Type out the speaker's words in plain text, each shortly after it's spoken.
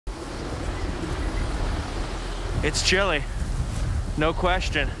It's chilly, no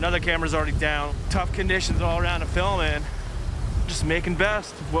question. Another camera's already down. Tough conditions all around to film in. Just making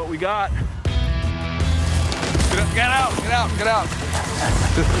best of what we got. Get out, get out, get out.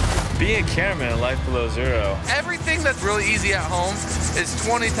 Being a cameraman, life below zero. Everything that's really easy at home is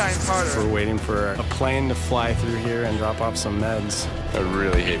 20 times harder. We're waiting for a plane to fly through here and drop off some meds. I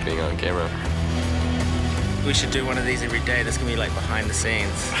really hate being on camera. We should do one of these every day. This can be like behind the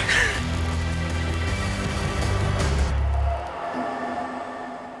scenes.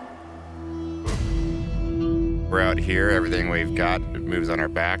 We're out here, everything we've got moves on our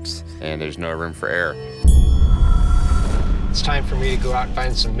backs, and there's no room for error. It's time for me to go out and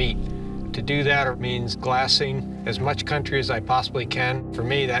find some meat. To do that means glassing as much country as I possibly can. For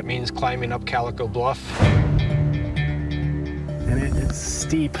me, that means climbing up Calico Bluff. And it is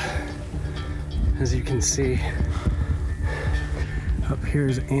steep, as you can see. Up here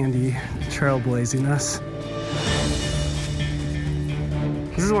is Andy trailblazing us.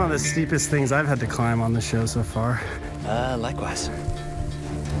 This is one of the steepest things I've had to climb on the show so far. Likewise.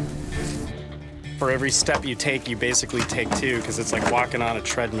 For every step you take, you basically take two, because it's like walking on a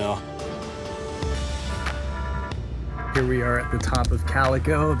treadmill. Here we are at the top of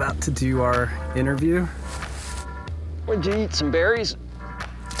Calico, about to do our interview. Would you eat some berries?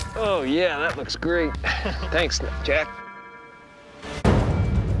 Oh yeah, that looks great. Thanks, Jack.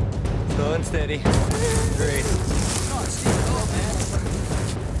 Slow and steady. Great.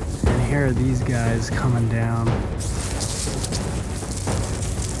 And here are these guys coming down.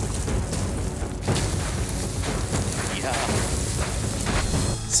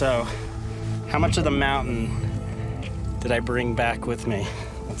 So, how much of the mountain did I bring back with me?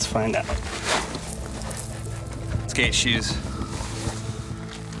 Let's find out. Skate shoes.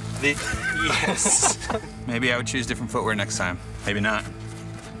 Yes. Maybe I would choose different footwear next time. Maybe not.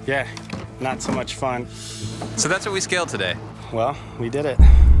 Yeah, not so much fun. So that's what we scaled today. Well, we did it.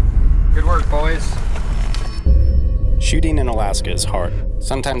 Good work, boys. Shooting in Alaska is hard.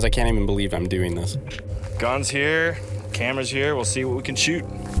 Sometimes I can't even believe I'm doing this. Guns here, cameras here, we'll see what we can shoot.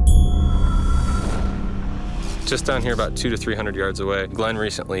 Just down here about 200 to 300 yards away, Glenn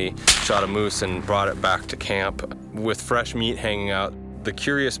recently shot a moose and brought it back to camp with fresh meat hanging out. The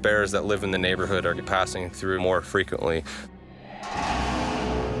curious bears that live in the neighborhood are passing through more frequently.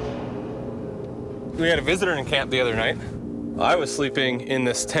 We had a visitor in camp the other night. I was sleeping in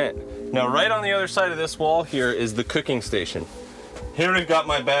this tent. Now, right on the other side of this wall here is the cooking station. Here we've got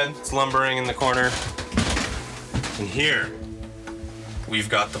my bed, it's lumbering in the corner. And here, we've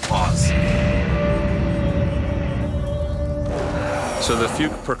got the paws. So the few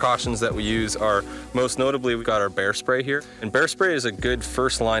precautions that we use are, most notably, we've got our bear spray here. And bear spray is a good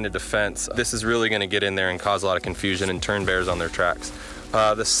first line of defense. This is really gonna get in there and cause a lot of confusion and turn bears on their tracks.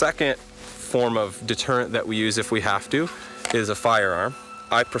 The second form of deterrent that we use if we have to is a firearm.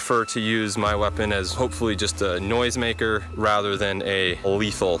 I prefer to use my weapon as hopefully just a noisemaker rather than a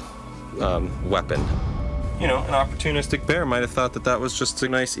lethal weapon. You know, an opportunistic bear might have thought that that was just a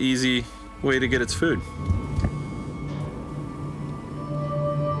nice, easy way to get its food.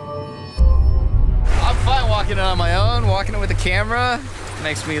 I'm fine walking it on my own. Walking it with a camera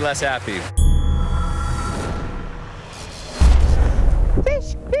makes me less happy.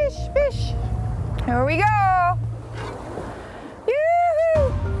 Fish, fish, fish. Here we go.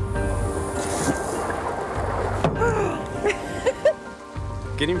 Yoo-hoo!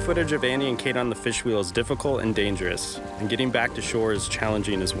 Getting footage of Andy and Kate on the fish wheel is difficult and dangerous, and getting back to shore is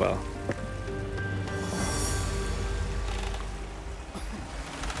challenging as well.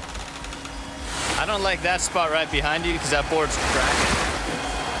 I don't like that spot right behind you because that board's cracking.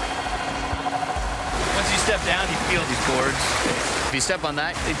 Once you step down, you feel these boards. If you step on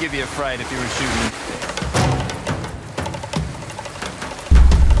that, it'd give you a fright if you were shooting.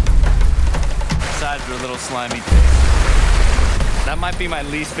 Sides are a little slimy. That might be my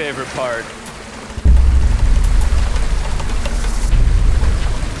least favorite part.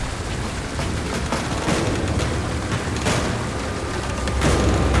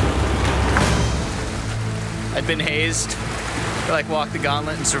 I'd been hazed. I like walked the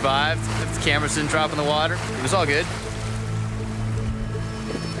gauntlet and survived. If the cameras didn't drop in the water, it was all good.